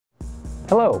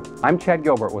Hello, I'm Chad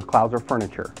Gilbert with Clouser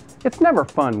Furniture. It's never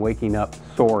fun waking up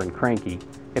sore and cranky.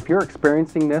 If you're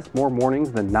experiencing this more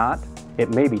mornings than not, it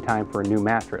may be time for a new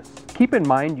mattress. Keep in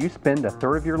mind you spend a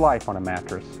third of your life on a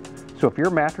mattress, so if your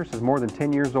mattress is more than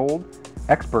 10 years old,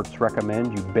 experts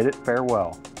recommend you bid it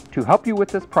farewell. To help you with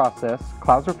this process,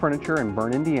 Clouser Furniture in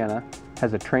Berne, Indiana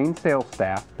has a trained sales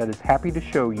staff that is happy to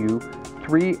show you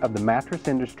 3 of the mattress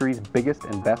industry's biggest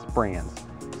and best brands.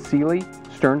 Sealy,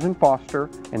 Stearns & Foster,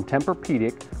 and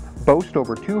Tempur-Pedic boast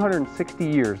over 260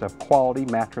 years of quality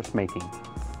mattress making.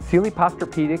 Sealy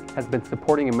Posturepedic has been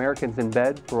supporting Americans in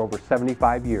bed for over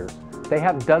 75 years. They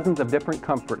have dozens of different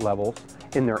comfort levels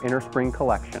in their innerspring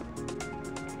collection.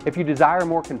 If you desire a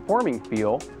more conforming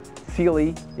feel,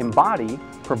 Sealy Embody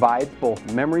provides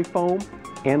both memory foam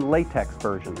and latex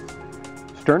versions.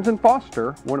 Stearns &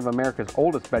 Foster, one of America's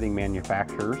oldest bedding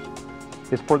manufacturers,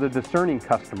 is for the discerning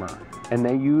customer, and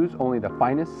they use only the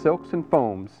finest silks and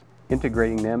foams,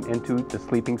 integrating them into the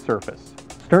sleeping surface.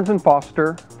 Stearns &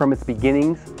 Foster, from its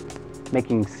beginnings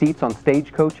making seats on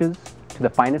stagecoaches to the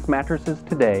finest mattresses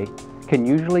today, can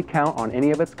usually count on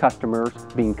any of its customers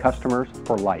being customers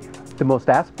for life. The most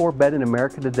asked for bed in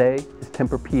America today is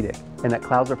Tempur-Pedic, and at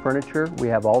Clouser Furniture we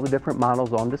have all the different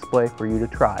models on display for you to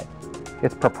try.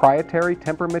 Its proprietary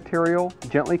Tempur material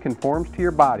gently conforms to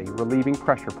your body, relieving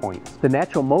pressure points. The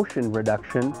natural motion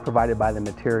reduction provided by the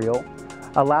material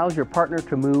allows your partner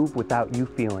to move without you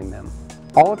feeling them.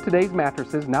 All of today's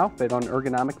mattresses now fit on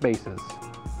ergonomic bases.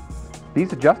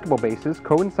 These adjustable bases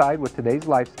coincide with today's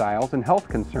lifestyles and health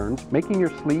concerns, making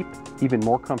your sleep even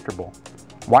more comfortable.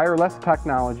 Wireless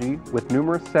technology with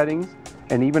numerous settings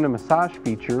and even a massage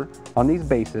feature on these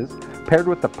bases, paired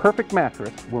with the perfect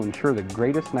mattress, will ensure the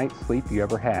greatest night's sleep you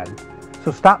ever had.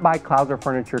 So stop by Clouser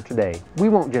Furniture today. We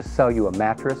won't just sell you a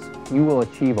mattress, you will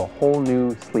achieve a whole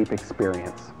new sleep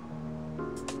experience.